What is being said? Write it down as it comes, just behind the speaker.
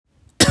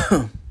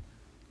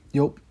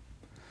Yup.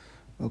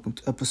 Welcome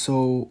to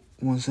episode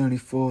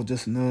 174 of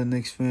Just Another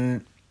Knicks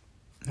Fan.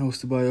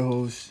 Hosted by your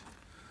host.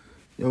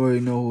 You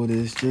already know who it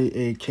is,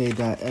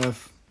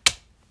 JAK.F.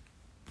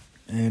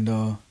 And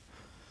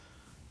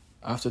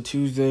after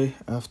Tuesday,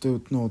 after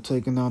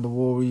taking down the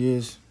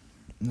Warriors,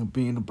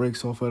 beating the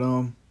brakes off of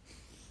them,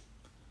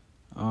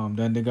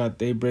 then they got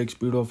their brakes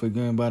beat off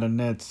again by the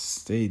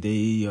Nets.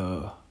 They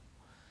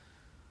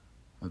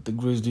let the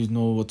Grizzlies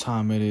know what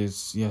time it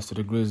is. Yes, to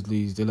the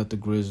Grizzlies. They let the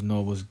Grizz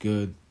know what's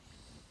good.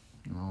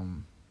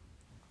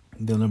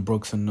 Dylan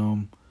Brooks and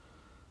them.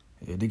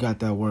 Yeah, they got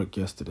that work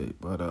yesterday.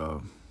 But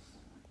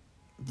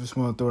just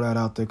want to throw that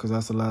out there because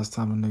that's the last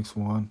time the Knicks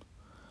won.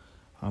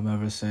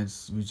 Ever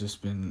since we've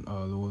just been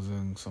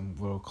losing some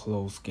real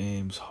close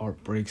games.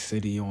 Heartbreak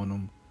City on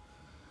them.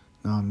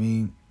 Know what I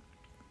mean?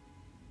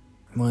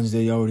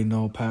 Wednesday, you already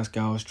know,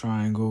 Pascal's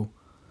Triangle.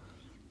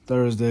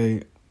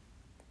 Thursday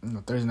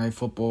Night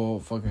Football,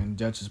 fucking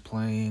Jets is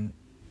playing.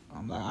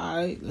 I'm like, all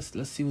right,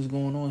 let's see what's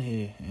going on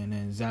here. And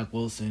then Zach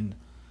Wilson,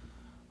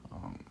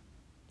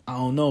 I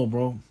don't know,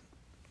 bro.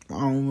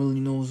 I don't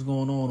really know what's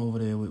going on over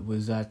there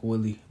with Zach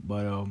Willie.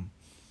 But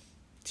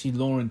T.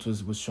 Lawrence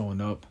was showing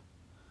up.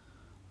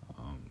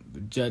 The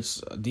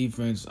Jets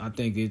defense, I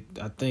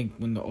think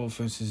when the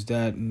offense is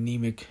that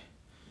anemic,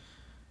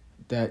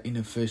 that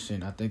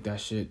inefficient, I think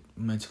that shit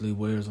mentally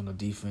wears on the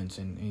defense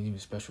and even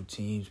special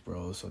teams,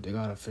 bro. So they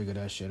gotta figure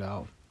that shit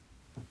out.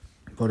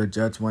 For the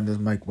Jets, when does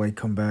Mike White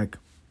come back?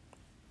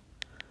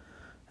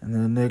 And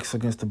then the Knicks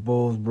against the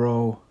Bulls,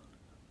 bro.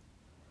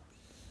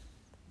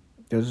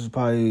 This is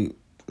probably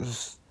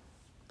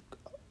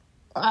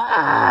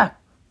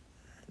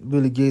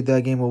really gave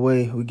that game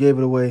away. We gave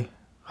it away,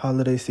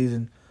 holiday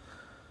season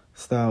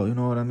style. You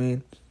know what I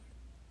mean?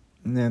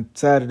 And then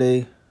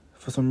Saturday,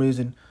 for some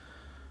reason,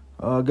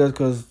 I guess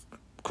because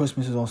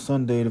Christmas is on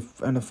Sunday, the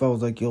NFL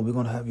was like, yo, we're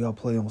gonna have y'all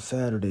play on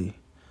Saturday.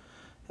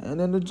 And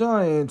then the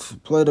Giants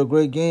played a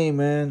great game,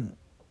 man.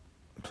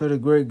 Played a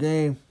great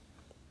game.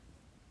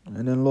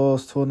 And then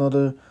lost to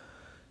another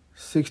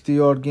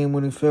 60-yard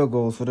game-winning field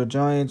goal. So the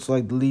Giants,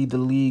 lead the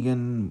league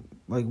in,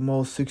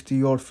 most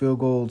 60-yard field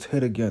goals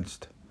hit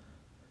against.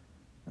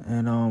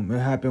 And it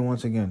happened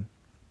once again.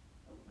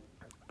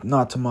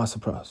 Not to my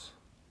surprise.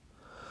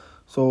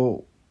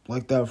 So,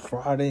 that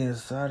Friday and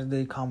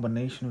Saturday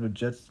combination of the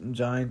Jets and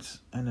Giants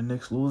and the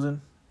Knicks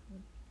losing,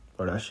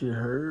 that shit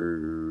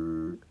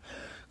hurt.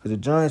 Because the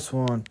Giants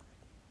won,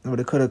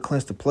 they could have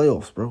clinched the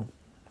playoffs, bro.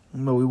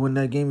 We win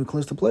that game, we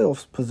clinched the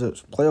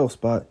playoff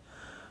spot.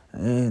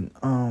 And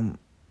that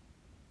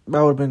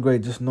would have been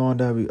great, just knowing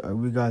that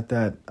we got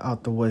that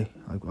out the way.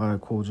 All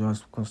right, cool,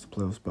 Giants clinched the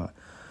playoff spot.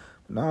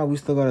 But now we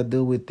still got to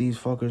deal with these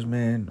fuckers,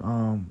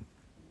 man.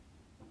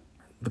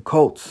 The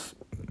Colts,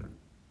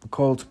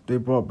 they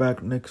brought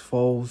back Nick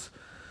Foles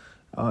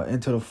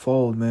into the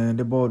fold, man.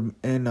 They brought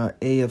in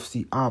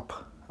AFC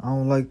op. I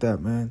don't like that,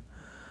 man.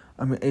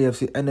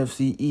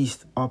 NFC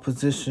East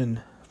opposition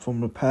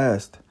from the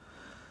past.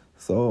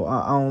 So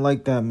I don't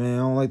like that, man.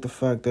 I don't like the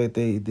fact that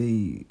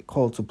the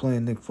Colts are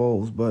playing Nick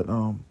Foles. But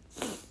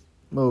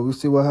we'll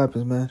see what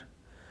happens, man.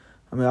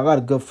 I got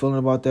a good feeling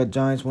about that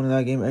Giants winning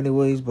that game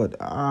anyways, but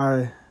it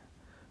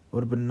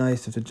would have been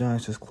nice if the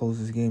Giants just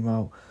closed this game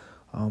out.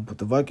 But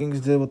the Vikings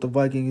did what the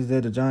Vikings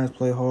did. The Giants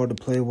play hard to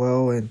play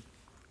well, and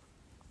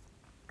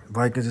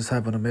Vikings just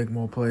happen to make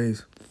more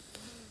plays.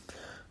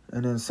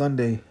 And then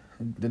Sunday,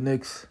 the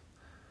Knicks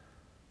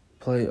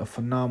play a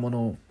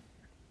phenomenal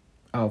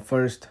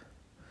first.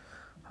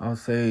 I'll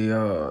say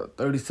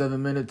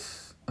 37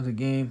 minutes of the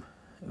game.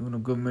 Even a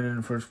good minute in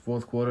the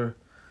fourth quarter.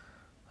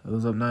 It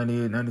was up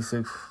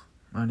 98-96,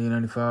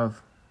 98-95,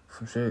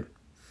 some shit.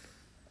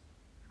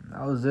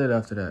 That was it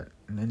after that.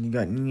 And then you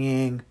got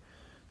Niang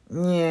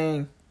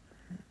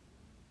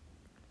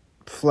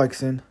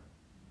flexing.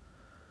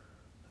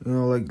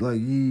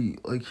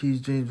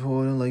 He's James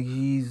Harden.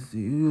 He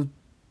was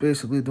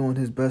basically doing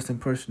his best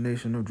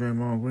impersonation of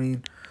Draymond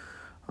Green.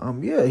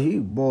 He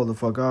balled the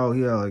fuck out.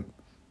 He had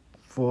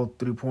 4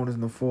 3-pointers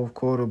in the fourth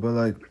quarter,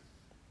 but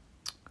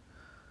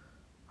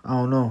I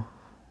don't know.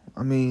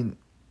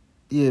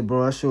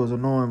 Bro, that shit was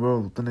annoying,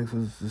 bro. The Knicks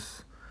was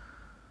just,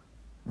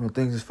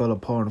 things just fell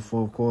apart in the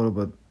fourth quarter,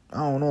 but I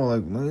don't know,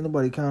 ain't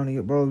nobody counting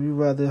it, bro. We'd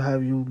rather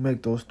have you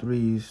make those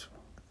threes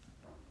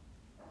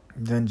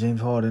than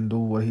James Harden do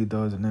what he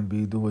does and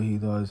Embiid do what he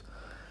does.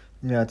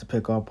 You have to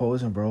pick our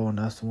poison, bro, and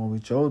that's the one we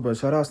chose. But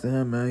shout outs to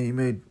him, man. He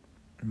made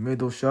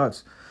those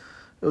shots.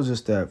 It was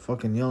just that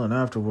fucking yelling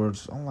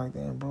afterwards. I'm like,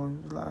 damn, bro,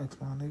 relax,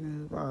 my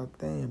nigga. God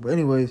damn. But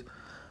anyways,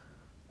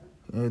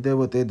 they did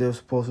what they're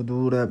supposed to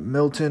do. That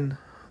Milton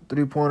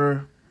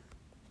 3-pointer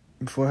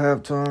before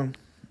halftime,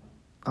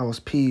 I was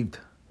peeved.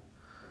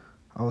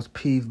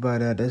 By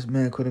that. This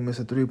man couldn't miss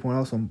a 3-pointer. That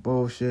was some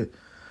bullshit.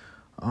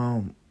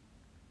 But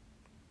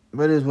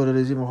it is what it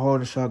is. Even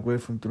Harden shot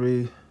great from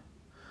 3. It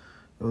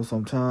was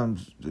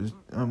sometimes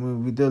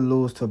we did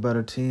lose to a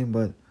better team,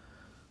 but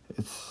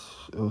it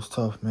was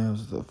tough, man.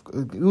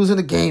 It was in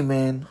the game,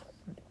 man.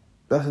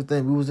 That's the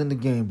thing. We was in the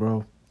game,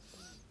 bro.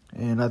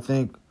 And I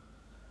think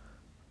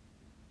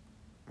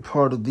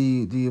part of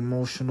the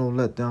emotional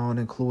letdown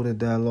included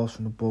that loss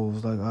from the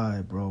Bulls. Like, all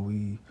right, bro,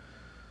 we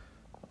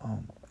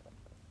um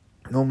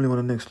normally when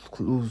the Knicks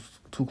lose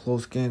two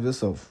close games,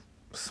 it's a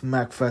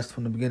smack fest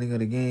from the beginning of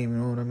the game.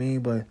 You know what I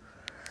mean? But it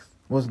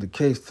wasn't the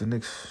case. The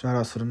Knicks, shout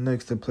out to the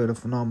Knicks, they played a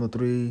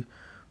phenomenal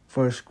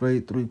first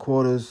great 3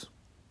 quarters.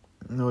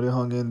 You know, they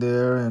hung in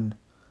there and,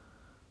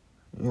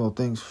 you know,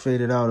 things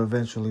faded out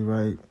eventually,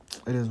 right?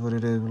 It is what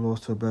it is. We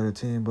lost to a better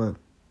team. But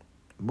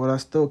what I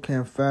still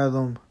can't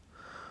fathom,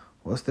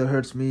 what still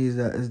hurts me is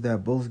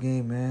that Bulls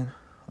game, man.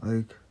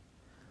 Like,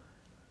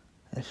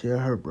 that shit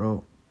hurt,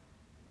 bro.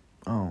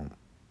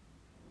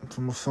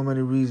 For so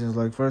many reasons.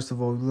 Like, first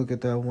of all, you look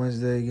at that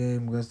Wednesday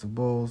game against the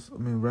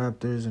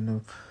Raptors,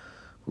 and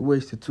we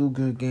wasted 2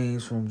 good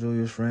games from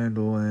Julius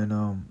Randle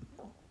and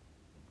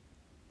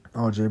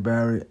R.J.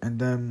 Barrett, and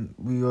then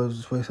we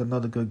also wasted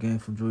another good game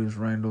from Julius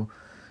Randle.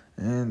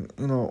 And,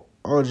 you know,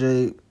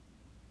 RJ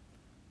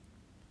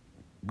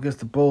against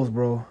the Bulls,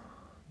 bro.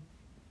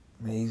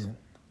 Amazing,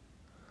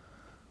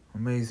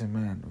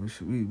 man.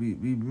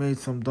 We made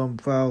some dumb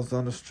fouls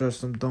down the stretch,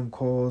 some dumb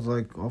calls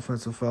like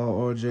offensive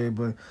foul, RJ.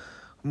 But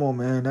come on,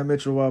 man, that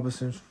Mitchell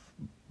Robinson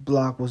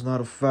block was not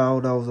a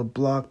foul. That was a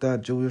block.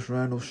 That Julius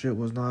Randle shit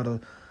was not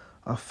a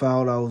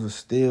foul. That was a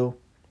steal.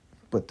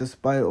 But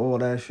despite all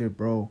that shit,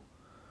 bro,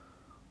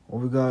 all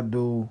we gotta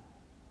do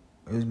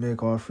is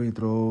make our free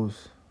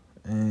throws,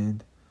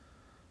 and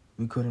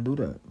we couldn't do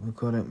that. We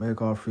couldn't make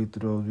our free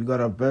throws. We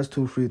got our best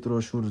 2 free throw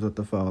shooters at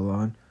the foul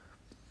line,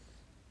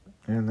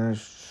 and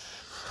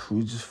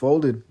we just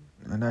folded,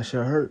 and that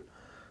shit hurt.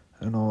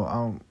 You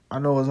know, I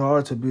know it's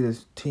hard to beat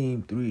this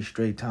team 3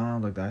 straight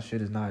times. Like, that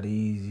shit is not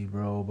easy,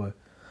 bro. But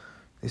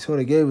they sort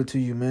of gave it to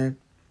you, man.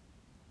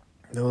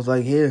 It was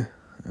like, here,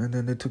 and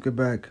then they took it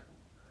back.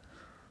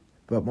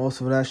 But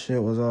most of that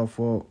shit was our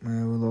fault,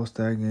 man. We lost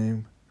that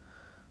game,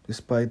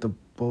 despite some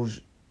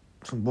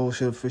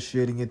bullshit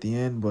officiating at the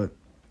end. But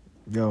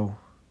yo,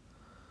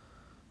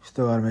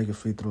 still gotta make it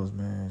free throws,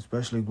 man.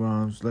 Especially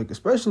Grimes. Like,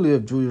 especially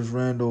if Julius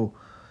Randle,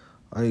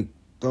 like,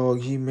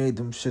 dog, he made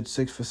them shit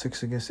 6 for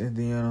 6 against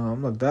Indiana.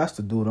 I'm like, that's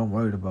the dude I'm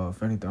worried about.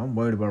 If anything, I'm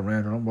worried about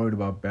Randle. I'm worried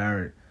about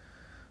Barrett.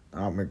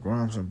 Not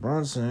McGrimes and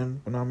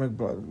Brunson. But now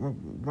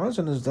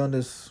Brunson has done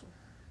this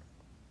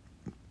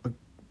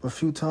a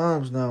few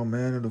times now,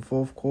 man. In the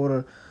fourth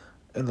quarter,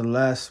 in the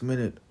last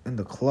minute, in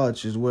the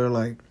clutch is where,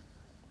 like,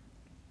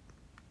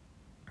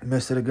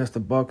 missed it against the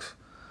Bucks,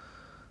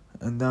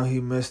 and now he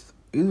missed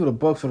either the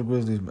Bucks or the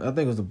Grizzlies. I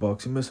think it was the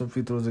Bucks. He missed some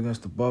free throws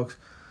against the Bucks,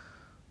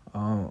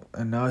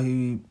 and now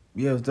it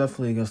was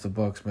definitely against the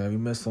Bucks, man. We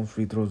missed some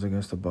free throws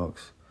against the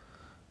Bucks,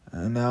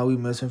 and now we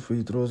missing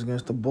free throws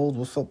against the Bulls.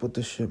 What's up with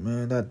this shit,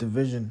 man? That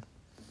division,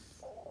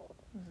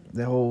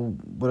 that whole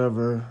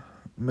whatever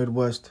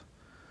Mid-East,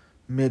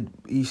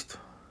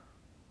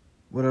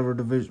 whatever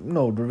division.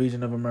 No, the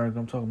region of America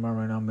I'm talking about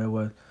right now,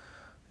 Midwest,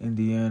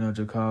 Indiana,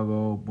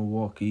 Chicago,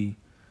 Milwaukee,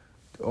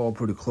 all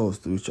pretty close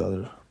to each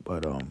other.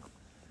 But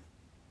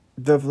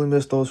definitely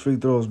missed those free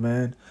throws,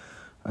 man,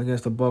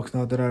 against the Bucks.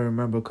 Not that I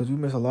remember, because we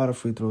missed a lot of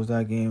free throws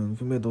that game.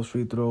 If we made those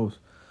free throws,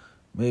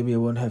 maybe it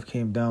wouldn't have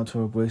came down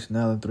to a Grayson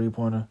Allen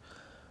 3-pointer.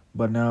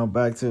 But now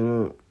back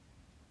to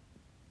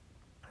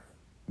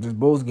this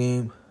Bulls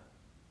game.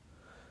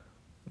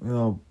 You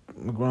know,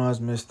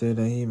 Grimes missed it,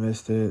 and he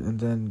missed it. And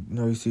then, you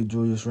know, you see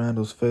Julius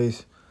Randle's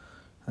face,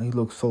 and he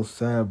looked so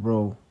sad,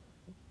 bro.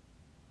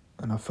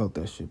 And I felt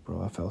that shit,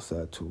 bro. I felt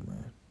sad too,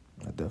 man.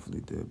 I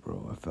definitely did,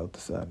 bro. I felt the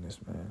sadness,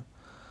 man.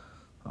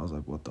 I was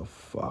like, what the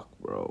fuck,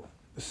 bro?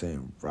 This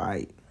ain't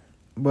right.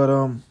 But,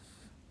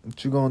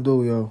 what you gonna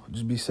do, yo?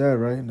 Just be sad,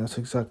 right? And that's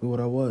exactly what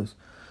I was.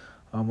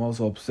 I'm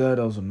also upset.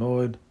 I was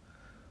annoyed.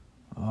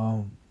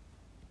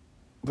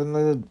 Then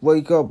I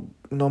wake up,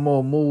 you know,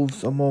 more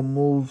moves. I'm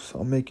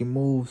making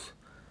moves.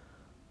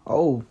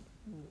 Oh,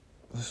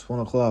 it's 1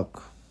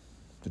 o'clock.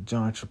 The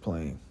Giants are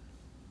playing.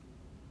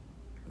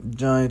 The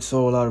Giants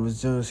saw a lot of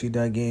resiliency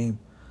that game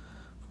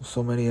from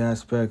so many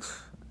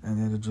aspects, and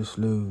then they just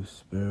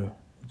lose, bro.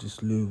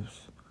 Just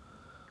lose.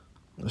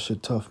 That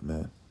shit tough,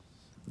 man.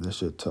 That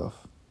shit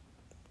tough.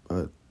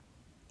 But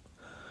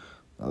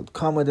the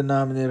common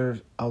denominator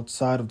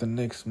outside of the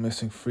Knicks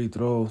missing free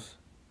throws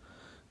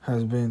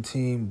has been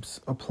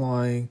teams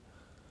applying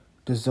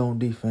the zone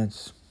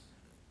defense.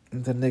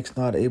 And the Knicks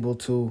not able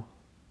to,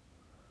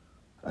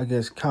 I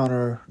guess,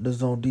 counter the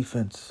zone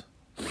defense.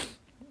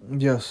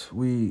 Yes,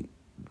 we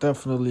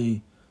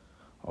definitely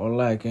are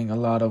lacking a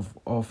lot of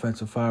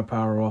offensive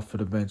firepower off of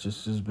the bench.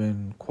 This has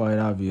been quite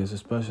obvious,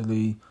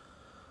 especially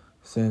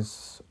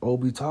since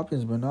Obi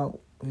Toppin's been out.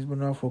 He's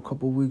been out for a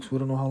couple of weeks. We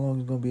don't know how long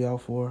he's going to be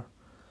out for.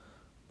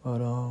 But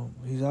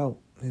he's out.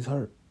 He's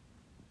hurt.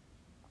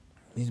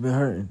 He's been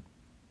hurting.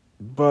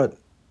 But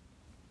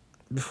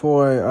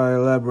before I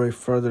elaborate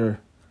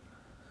further,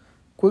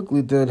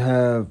 Quickly did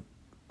have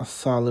a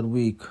solid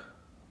week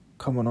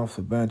coming off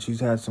the bench.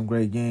 He's had some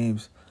great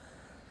games.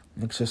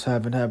 Knicks just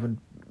haven't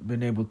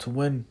been able to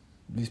win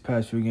these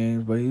past few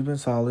games, but he's been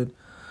solid.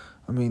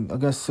 I mean,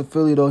 against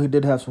Philly, though, he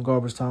did have some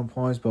garbage time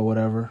points, but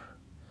whatever.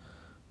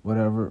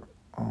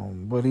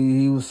 But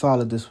he was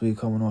solid this week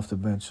coming off the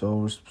bench.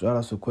 So shout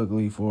out to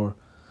Quickly for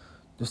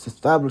just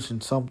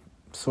establishing some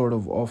sort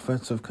of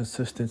offensive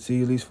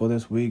consistency, at least for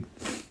this week.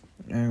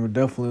 And we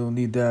definitely will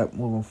need that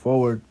moving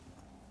forward.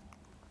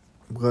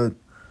 But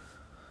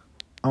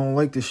I don't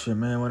like this shit,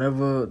 man.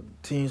 Whenever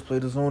teams play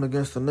the zone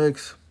against the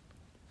Knicks,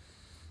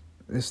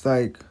 it's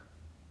like,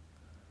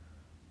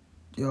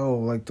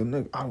 like the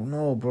Knicks, I don't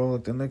know, bro.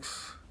 Like the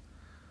Knicks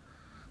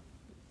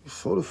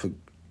sort of,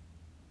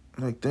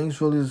 like things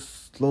really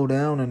slow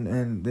down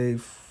and they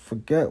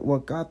forget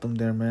what got them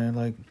there, man.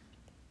 Like,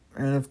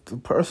 and if the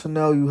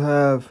personnel you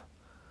have,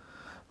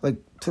 like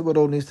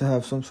Thibodeau needs to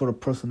have some sort of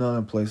personnel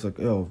in place. Like,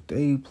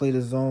 they play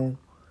the zone.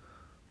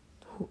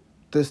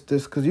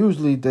 Because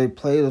usually they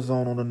play the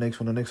zone on the Knicks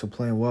when the Knicks are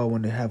playing well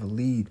when they have a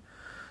lead.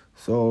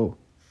 So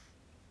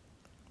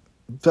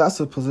that's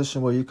a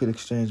position where you could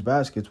exchange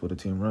baskets with a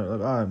team, right?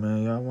 Like, all right,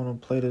 man, y'all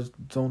want to play this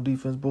zone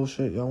defense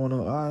bullshit? Y'all want to,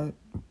 all right,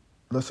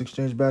 let's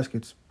exchange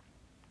baskets.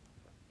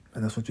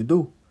 And that's what you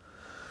do.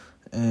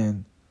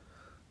 And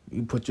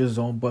you put your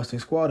zone busting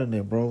squad in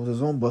there, bro. The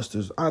zone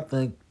busters, I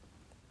think,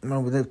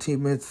 with their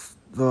teammates,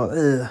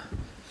 I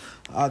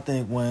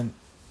think when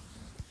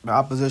the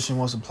opposition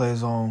wants to play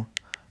zone,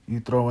 you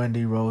throw in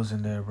D Rose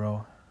in there,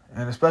 bro.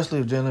 And especially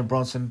if Jalen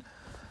Brunson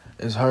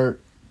is hurt,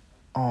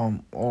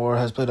 or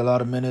has played a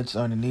lot of minutes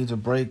and he needs a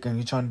break, and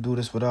you're trying to do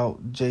this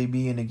without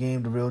JB in the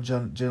game, the real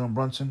Jalen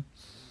Brunson,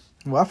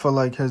 who I feel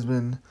like has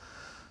been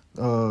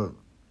dealing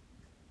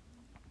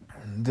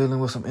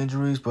with some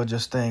injuries, but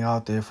just staying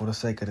out there for the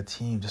sake of the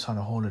team, just trying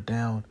to hold it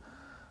down.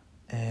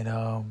 And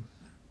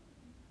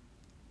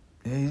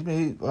if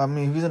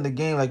he's in the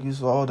game, like you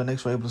saw, the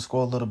Knicks were able to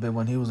score a little bit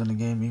when he was in the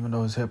game, even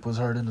though his hip was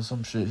hurt into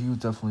some shit. He was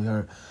definitely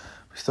hurt.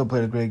 He still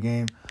played a great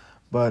game.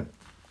 But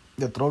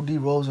throw D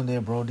Rose in there,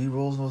 bro. D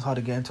Rose knows how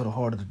to get into the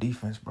heart of the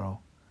defense, bro.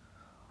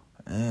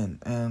 And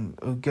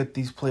get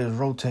these players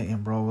rotating,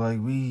 bro.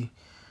 Like the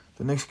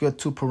Knicks get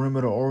too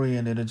perimeter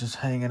oriented and just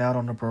hanging out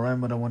on the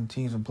perimeter when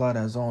teams apply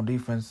that zone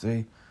defense.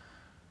 They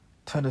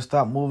tend to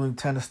stop moving,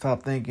 tend to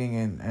stop thinking,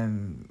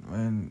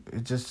 and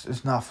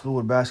it's not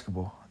fluid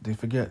basketball. They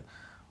forget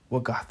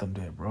what got them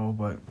there, bro.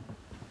 But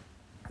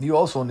you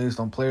also need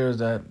some players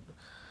that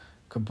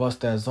could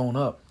bust that zone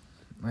up.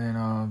 And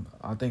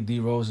I think D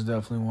Rose is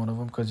definitely one of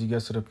them because he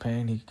gets to the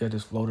paint, he can get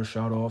his floater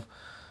shot off.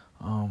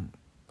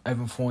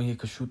 Evan Fournier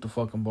could shoot the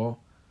fucking ball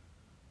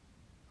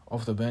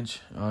off the bench.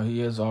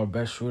 He is our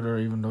best shooter,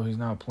 even though he's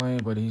not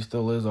playing, but he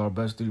still is our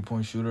best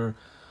 3-point shooter.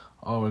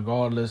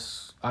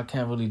 Regardless, I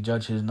can't really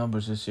judge his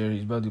numbers this year.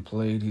 He's barely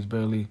played. He's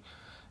barely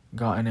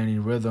gotten any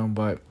rhythm.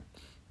 But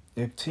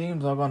if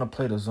teams are going to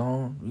play the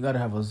zone, you got to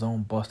have a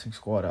zone-busting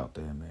squad out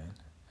there, man.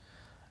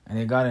 And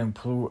it got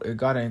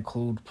to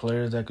include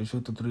players that can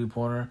shoot the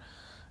three-pointer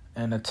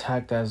and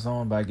attack that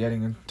zone by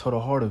getting into the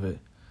heart of it.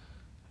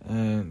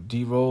 And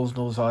D Rose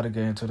knows how to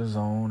get into the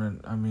zone,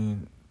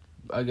 and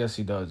I guess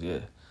he does, yeah.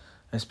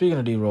 And speaking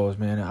of D Rose,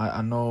 man,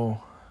 I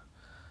know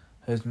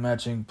his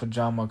matching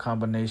pajama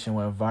combination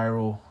went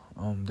viral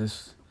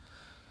this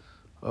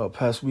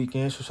past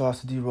weekend. So shout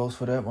out to D Rose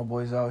for that. My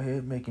boy's out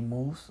here making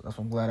moves. That's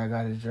why I'm glad I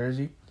got his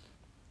jersey.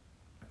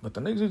 But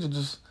the Knicks need to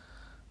just,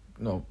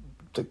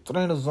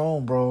 play in the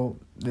zone, bro.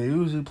 They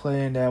usually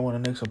playing that when the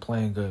Knicks are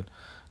playing good.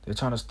 They're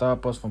trying to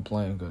stop us from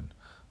playing good.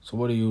 So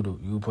what do?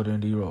 You put in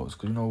D Rose.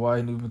 Because you know why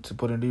you need to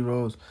put in D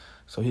Rose?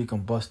 So he can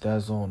bust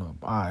that zone up.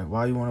 All right,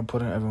 why you want to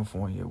put in Evan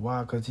Fournier?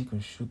 Why? Because he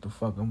can shoot the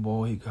fucking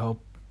ball. He can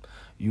help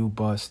you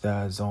bust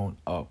that zone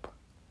up.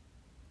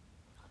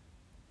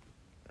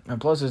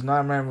 And plus, it's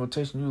 9-man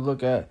rotation. You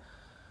look at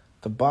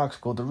the box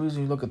score. The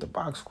reason you look at the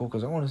box score,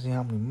 because I want to see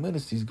how many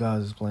minutes these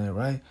guys is playing,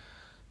 right?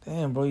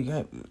 Damn, bro,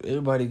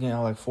 everybody getting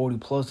like 40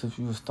 plus if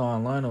you a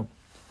starting lineup.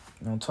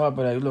 And on top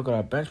of that, you look at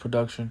our bench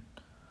production.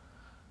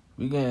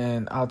 We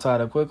getting outside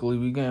of Quickly,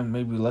 we getting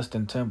maybe less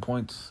than 10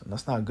 points. And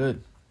that's not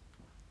good.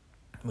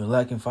 We're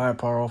lacking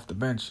firepower off the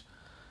bench.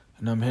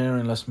 And I'm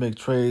hearing, let's make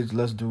trades,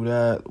 let's do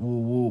that,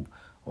 whoop, whoop.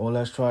 Or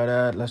let's try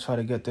that, let's try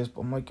to get this.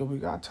 But I'm like, we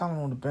got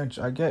talent on the bench.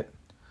 I get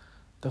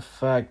the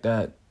fact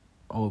that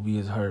OB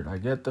is hurt. I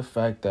get the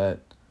fact that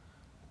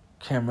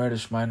Cam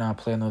Reddish might not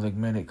play another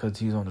minute because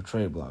he's on the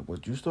trade block.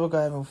 But you still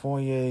got Evan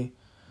Fournier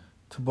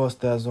to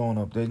bust that zone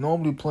up. They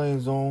normally play in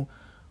zone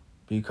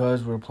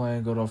because we're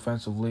playing good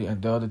offensively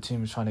and the other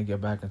team is trying to get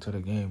back into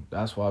the game.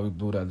 That's why we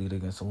blew that lead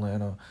against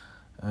Atlanta.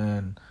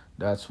 And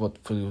that's what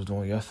Philly was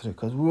doing yesterday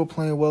because we were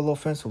playing well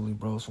offensively,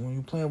 bro. So when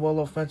you're playing well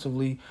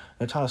offensively,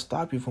 they're trying to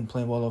stop you from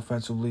playing well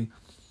offensively.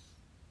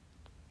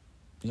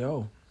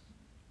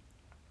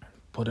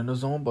 Put in the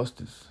zone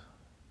busters.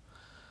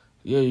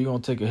 Yeah, you're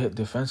going to take a hit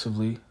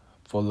defensively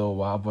for a little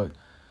while, but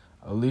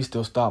at least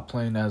they'll stop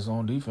playing that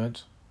zone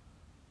defense.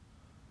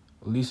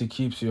 At least it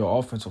keeps your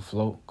offense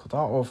afloat. Because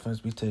our offense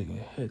be taking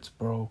hits,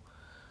 bro.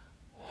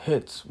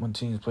 Hits when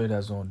teams play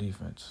that zone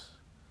defense.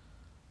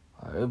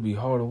 It'll be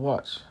hard to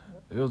watch.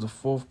 It was the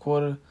fourth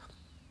quarter.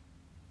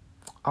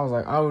 I was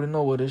like, I already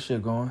know where this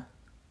shit going.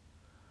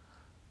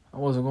 I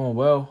wasn't going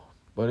well,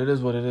 but it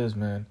is what it is,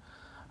 man.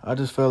 I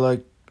just felt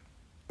like,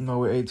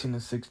 we're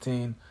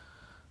 18-16.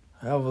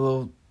 have a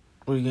little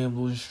 3-game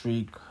losing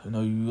streak. You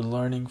know, you can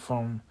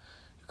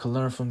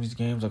learn from these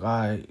games.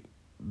 Like,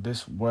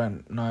 this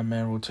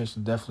 9-man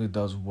rotation definitely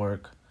does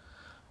work.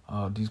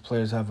 These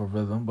players have a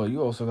rhythm, but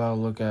you also gotta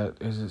look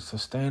at, is it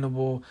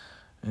sustainable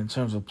in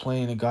terms of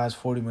playing the guys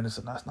 40 minutes,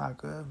 and that's not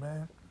good,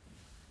 man.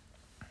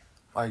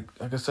 Like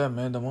I said,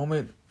 man, the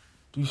moment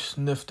you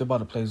sniffed about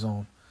to play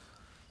zone,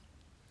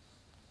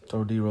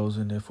 throw D Rose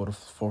in there for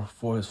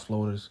his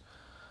floaters,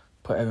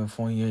 put Evan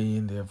Fournier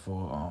in there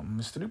for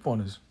his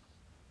 3-pointers.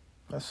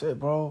 That's it,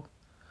 bro.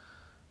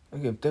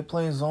 Like, if they're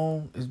playing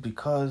zone, it's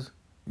because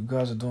you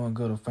guys are doing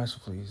good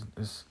offensively.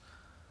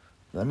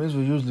 That means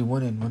we're usually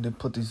winning when they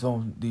put the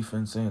zone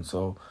defense in.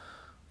 So,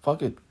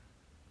 fuck it.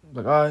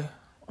 Like,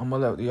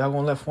 y'all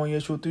gonna let Fournier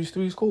shoot these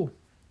threes? Cool.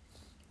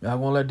 Y'all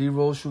gonna let D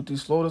Rose shoot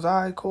these floaters?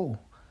 All right, cool.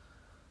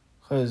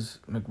 Because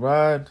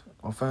McBride,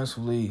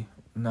 offensively,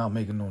 not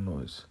making no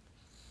noise.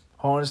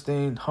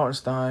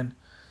 Hartenstein,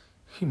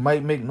 he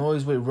might make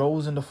noise with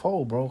Rose in the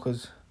fold, bro,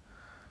 because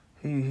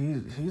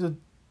he's a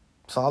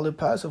solid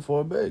passer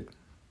for a big.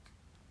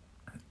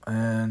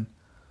 And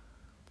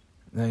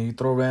then you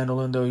throw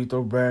Randall in there, you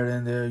throw Barrett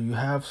in there. You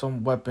have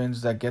some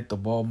weapons that get the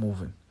ball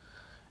moving.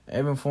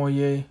 Evan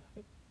Fournier,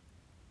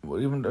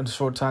 even in the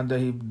short time that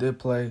he did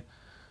play,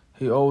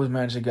 he always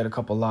managed to get a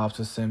couple lobs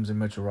to Sims and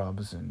Mitchell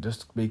Robinson.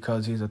 Just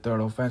because he's a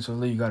third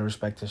offensively, you got to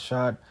respect his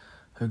shot.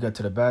 He'll get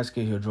to the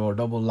basket, he'll draw a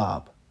double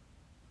lob.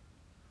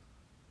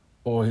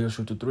 Or he'll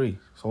shoot the 3.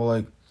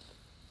 So,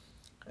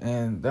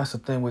 and that's the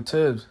thing with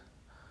Tibbs.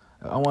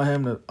 I want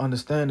him to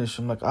understand this.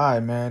 I'm like, all right,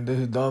 man,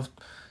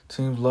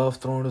 teams love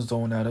throwing the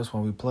zone at us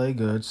when we play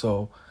good,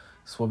 so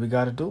that's what we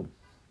got to do.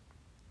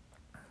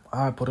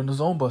 All right, put in the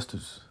zone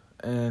busters.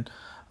 And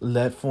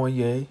let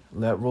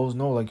Rose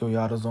know, like, yo,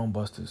 y'all the zone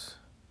busters.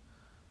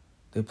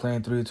 They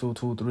playing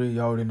 3-2-2-3. You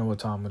already know what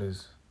time it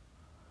is.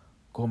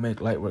 Go make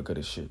light work of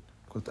this shit.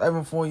 Because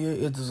Evan Fournier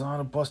is designed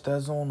to bust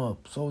that zone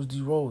up. So is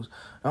D Rose.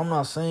 I'm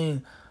not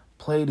saying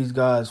play these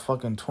guys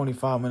fucking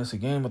 25 minutes a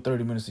game or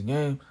 30 minutes a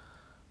game.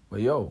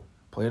 But, yo,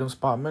 play them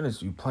spot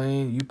minutes. You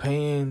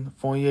paying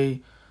Fournier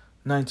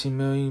 $19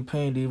 million. You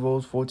paying D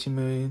Rose $14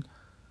 million.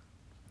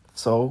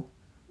 So,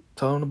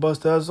 tell them to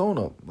bust that zone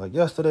up. Like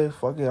yesterday,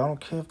 fuck it. I don't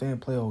care if they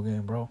didn't play all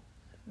game, bro.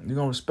 You're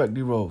going to respect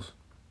D Rose.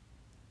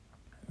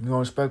 You're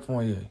going to respect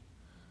Fournier.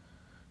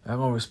 You're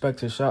going to respect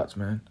his shots,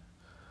 man.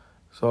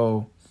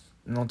 So,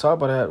 and on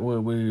top of that,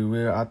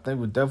 I think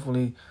we're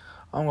definitely,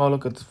 I'm going to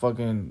look at the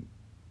fucking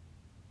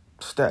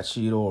stat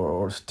sheet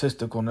or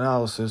statistical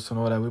analysis to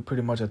know that we're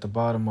pretty much at the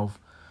bottom of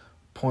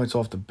points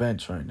off the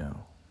bench right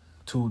now.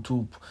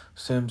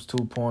 Sims 2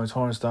 points,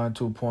 Hartenstein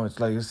 2 points.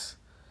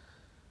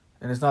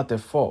 And it's not their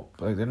fault.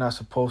 Like, they're not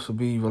supposed to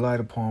be relied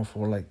upon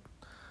for, like,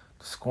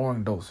 the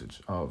scoring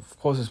dosage. Of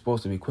course, it's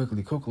supposed to be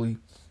quickly. Quickly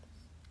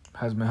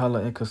has been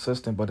hella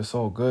inconsistent, but it's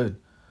all good.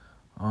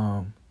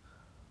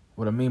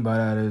 What I mean by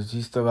that is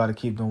he still got to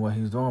keep doing what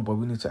he's doing, but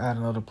we need to add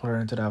another player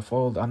into that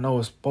fold. I know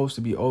it's supposed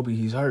to be Obi.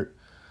 He's hurt.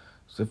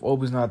 So if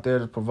Obi's not there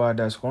to provide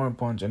that scoring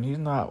punch, and he's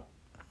not,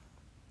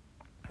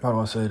 how do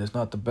I say this,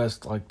 not the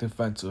best, like,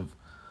 defensive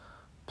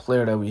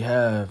player that we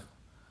have,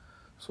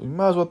 so you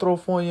might as well throw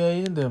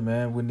Fournier in there,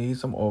 man. We need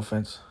some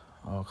offense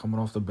coming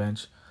off the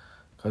bench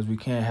because we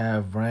can't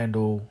have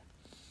Randall,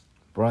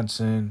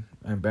 Brunson,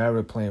 and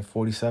Barrett playing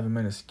 47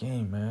 minutes a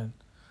game, man.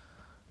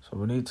 So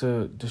we need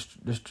to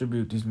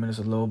distribute these minutes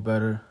a little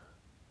better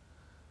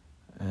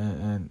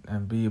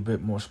and be a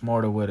bit more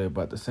smarter with it.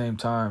 But at the same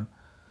time,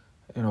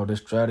 you know, this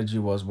strategy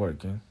was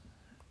working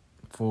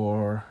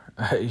for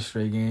 8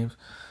 straight games.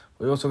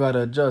 We also got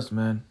to adjust,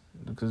 man,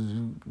 because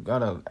you got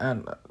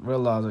to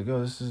realize, like,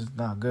 yo, this is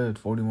not good.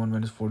 41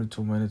 minutes,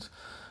 42 minutes.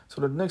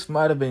 So the Knicks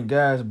might have been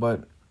gassed,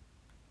 but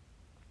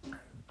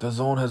the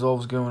zone has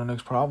always given the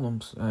Knicks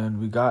problems, and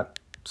we got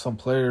some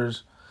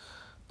players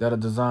that are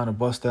designed to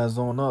bust that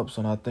zone up.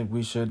 So I think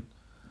we should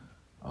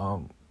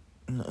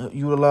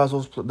utilize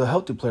the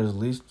healthy players at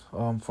least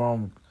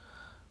from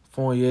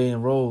Fournier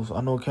and Rose.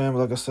 I know Cam,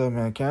 like I said,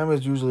 man, Cam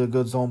is usually a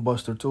good zone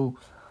buster too.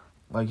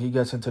 Like, he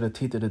gets into the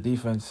teeth of the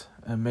defense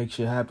and makes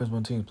shit happen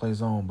when teams play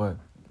zone. But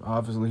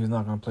obviously he's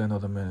not going to play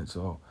another minute,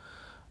 so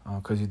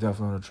because he's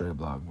definitely on the trade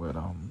block. But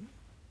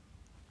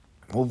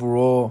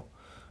overall,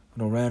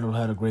 you know, Randall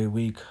had a great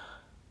week.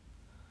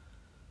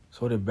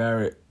 So did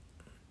Barrett.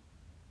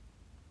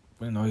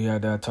 You know, he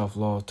had that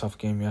tough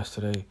game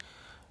yesterday.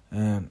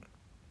 And,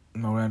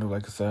 you know, Randall,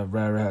 like I said,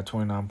 Barrett had a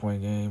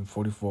 29-point game,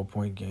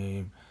 44-point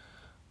game.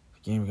 The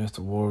game against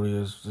the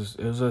Warriors,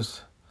 it was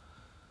just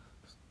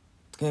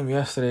game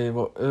yesterday,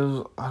 but it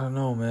was, I don't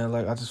know, man.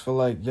 Like, I just feel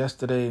like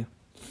yesterday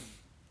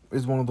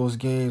is one of those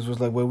games where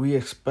it's like where we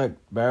expect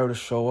Barrett to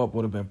show up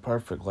would have been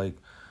perfect. Like,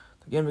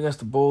 the game against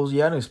the Bulls,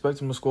 yeah, I didn't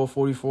expect him to score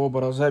 44,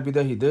 but I was happy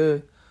that he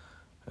did.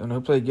 And he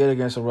played good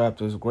against the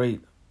Raptors,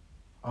 great.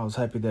 I was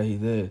happy that he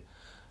did.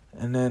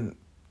 And then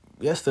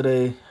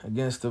yesterday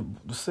against the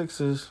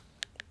Sixers,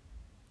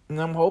 and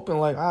I'm hoping,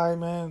 like, all right,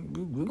 man,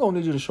 we're going to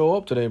need you to show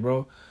up today,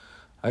 bro.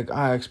 Like,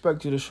 I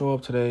expect you to show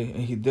up today,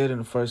 and he did in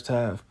the first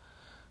half.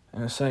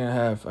 In the second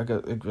half, like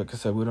I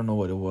said, we don't know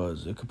what it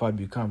was. It could probably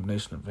be a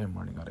combination of him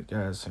running out of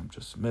gas, him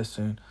just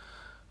missing,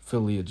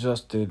 Philly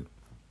adjusted.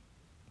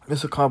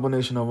 It's a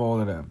combination of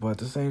all of that. But at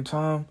the same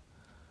time,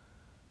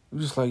 we're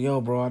just like,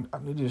 yo, bro, I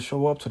need you to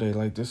show up today.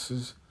 Like,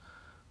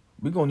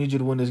 we going to need you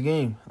to win this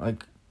game.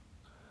 Like,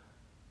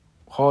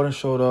 Harden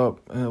showed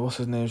up, and what's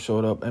his name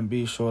showed up, and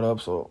B showed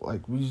up. So,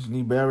 like, we just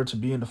need Barrett to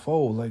be in the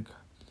fold. Like,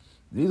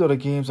 these are the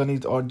games I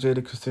need RJ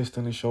to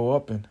consistently show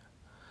up in.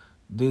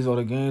 These are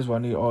the games where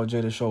I need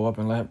RJ to show up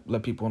and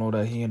let people know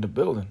that he in the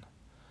building.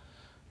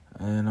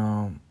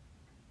 And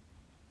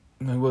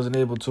he wasn't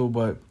able to,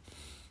 but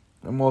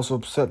I'm also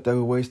upset that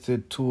we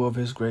wasted 2 of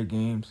his great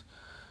games.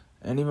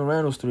 And even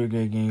Randall's 3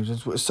 great games.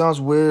 It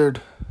sounds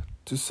weird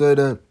to say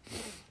that,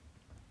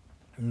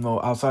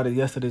 outside of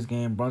yesterday's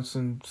game,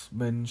 Brunson's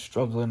been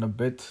struggling a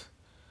bit.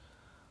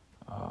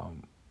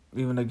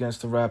 Even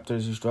against the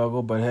Raptors, he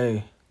struggled. But,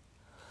 hey,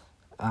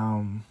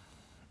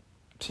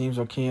 teams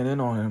are keying in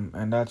on him,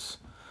 and that's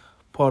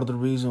part of the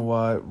reason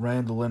why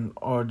Randall and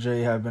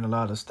RJ have been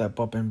allowed to step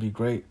up and be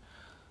great.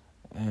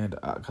 And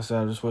like I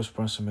said, I just wish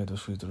Brunson made those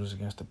free throws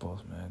against the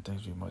Bulls, man.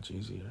 Things would be much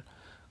easier.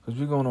 Because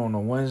we're going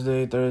on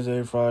Wednesday,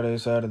 Thursday, Friday,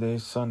 Saturday,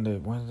 Sunday.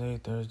 Wednesday,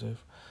 Thursday.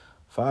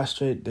 5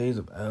 straight days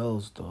of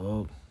L's,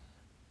 dog.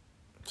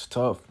 It's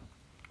tough.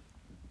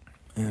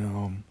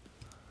 And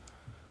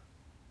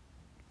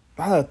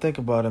I gotta think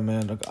about it,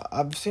 man. Like,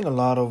 I've seen a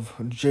lot of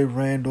Jay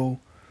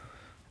Randall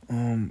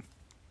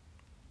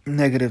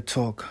negative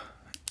talk,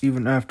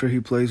 even after he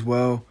plays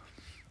well,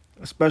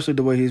 especially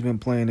the way he's been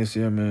playing this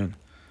year, man.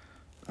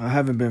 I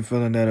haven't been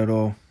feeling that at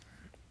all.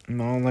 I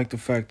don't like the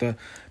fact that,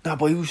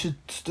 but you should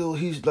still,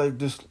 he's like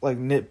just like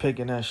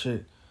nitpicking that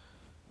shit.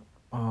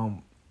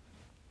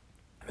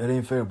 It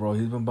ain't fair, bro.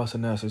 He's been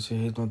busting ass this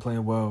year. He's been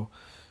playing well.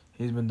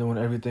 He's been doing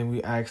everything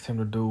we asked him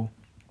to do.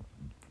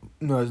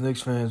 As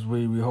Knicks fans,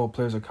 we hold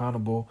players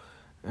accountable,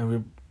 and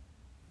we're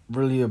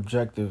really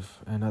objective.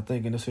 And I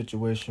think in this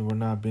situation, we're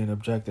not being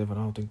objective, and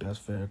I don't think that's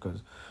fair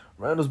because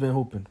Randall's been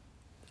hooping.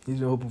 He's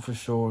been hooping for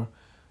sure.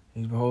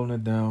 He's been holding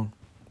it down,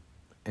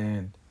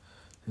 and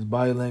his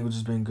body language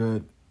has been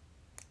good.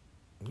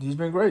 He's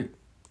been great.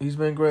 He's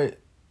been great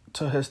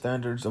to his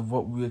standards of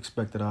what we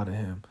expected out of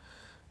him.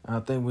 And I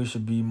think we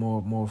should be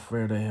more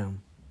fair to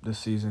him this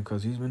season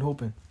because he's been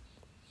hooping.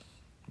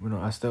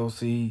 I still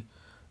see,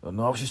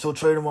 we should still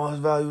trade him while his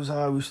value is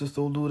high. We should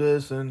still do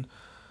this and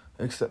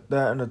accept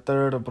that in the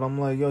third. But I'm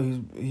like, yo,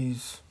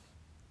 he's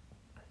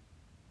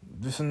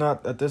this is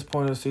not, at this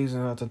point of the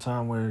season, at the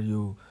time where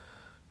you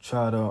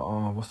try to,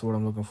 what's the word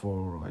I'm looking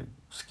for, like,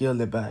 scale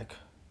it back.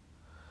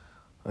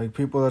 Like,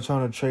 people are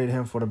trying to trade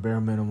him for the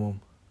bare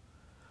minimum.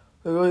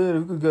 Like, oh, yeah,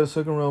 we could get a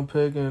second-round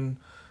pick and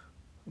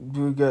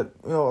we get,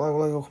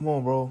 oh, come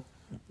on, bro.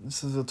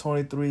 This is a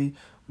 23.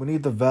 We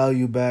need the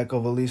value back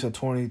of at least a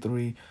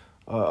 23,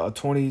 a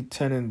 20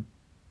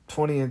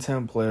 and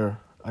 10 player,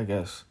 I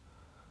guess.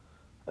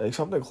 Like,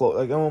 something close.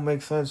 Like, it won't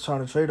make sense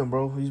trying to trade him,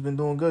 bro. He's been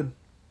doing good.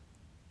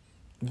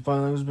 His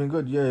body language has been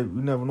good. Yeah,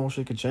 we never know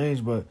shit could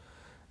change, but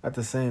at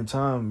the same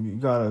time, you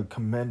gotta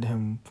commend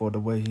him for the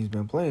way he's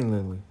been playing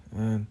lately.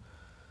 And,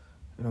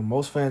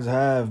 most fans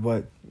have,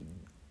 but,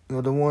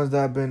 the ones that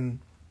have been,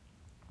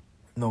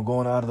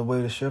 going out of the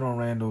way to shit on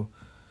Randall,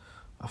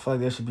 I feel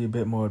like they should be a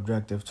bit more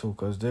objective, too,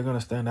 because they're going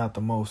to stand out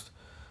the most.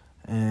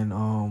 And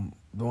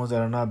the ones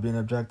that are not being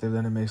objective,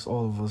 then it makes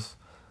all of us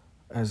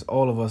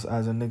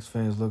as a Knicks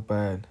fans look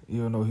bad,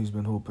 even though he's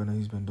been hooping and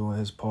he's been doing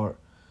his part.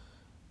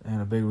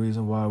 And a big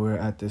reason why we're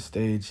at this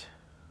stage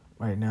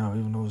right now,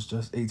 even though it's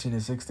just 18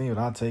 and 16,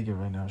 but I'll take it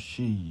right now.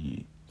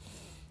 Shit.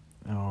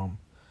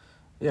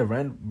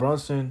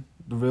 Brunson,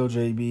 the real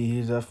JB,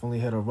 he's definitely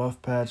had a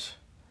rough patch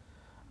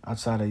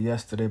outside of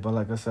yesterday. But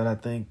like I said, I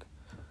think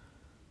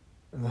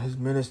his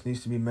minutes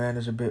needs to be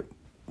managed a bit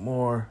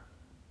more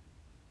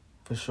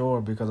for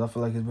sure because I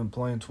feel like he's been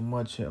playing too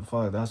much. I feel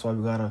like that's why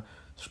we got to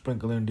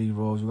sprinkle in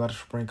D-Rose. We got to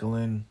sprinkle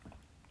in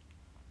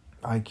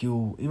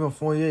IQ. Even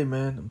Fournier,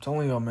 man. I'm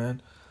telling y'all,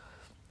 man.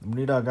 We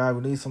need our guy.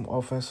 We need some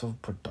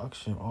offensive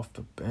production off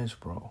the bench,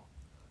 bro.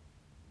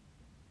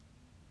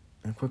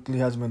 And Quickly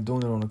hasn't been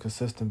doing it on a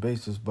consistent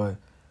basis, but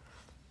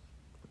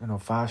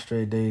 5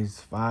 straight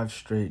days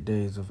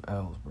of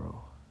L's,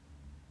 bro.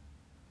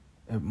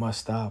 It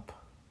must stop.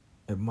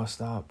 It must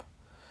stop.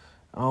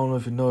 I don't know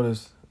if you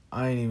noticed,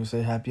 I ain't even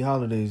say happy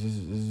holidays.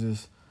 It's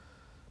just,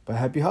 but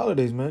happy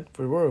holidays, man,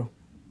 for the world.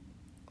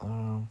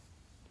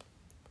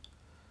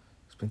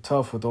 It's been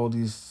tough with all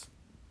these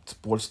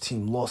sports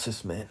team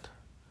losses, man.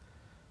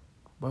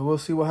 But we'll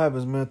see what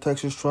happens, man.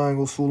 Texas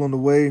Triangle Soul on the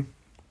way.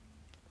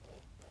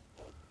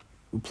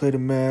 We play the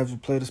Mavs, we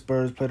play the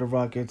Spurs, play the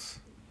Rockets.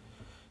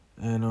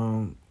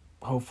 And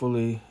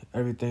hopefully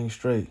everything's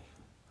straight.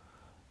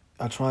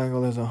 Our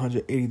triangle is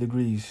 180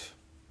 degrees.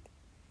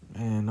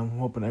 And I'm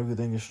hoping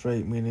everything is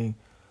straight, meaning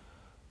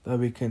that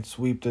we can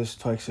sweep this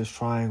Texas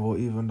Triangle,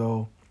 even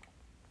though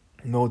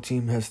no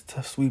team has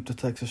swept the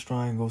Texas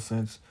Triangle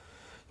since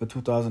the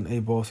 2008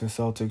 Boston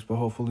Celtics. But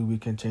hopefully we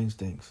can change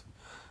things.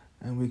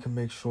 And we can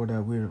make sure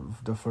that we're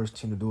the first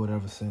team to do it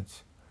ever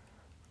since.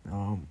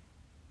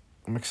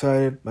 I'm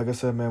excited. Like I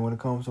said, man, when it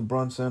comes to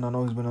Brunson, I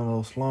know he's been in a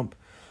little slump.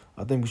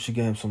 I think we should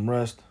get him some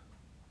rest,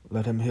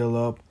 let him heal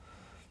up,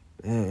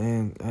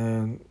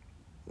 and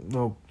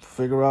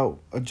figure out,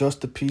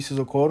 adjust the pieces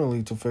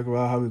accordingly to figure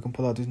out how we can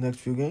pull out these next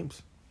few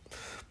games.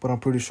 But I'm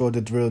pretty sure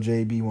the drill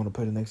JB want to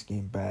play the next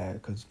game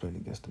bad because he's playing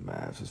against the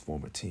Mavs, his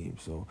former team.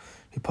 So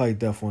he probably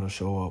definitely want to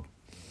show up.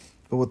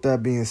 But with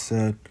that being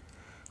said,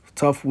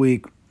 tough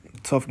week,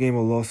 tough game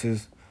of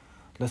losses.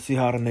 Let's see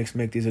how the Knicks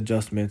make these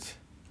adjustments.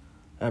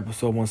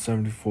 Episode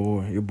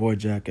 174, your boy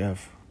Jack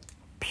F.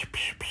 Pew,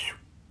 pew, pew.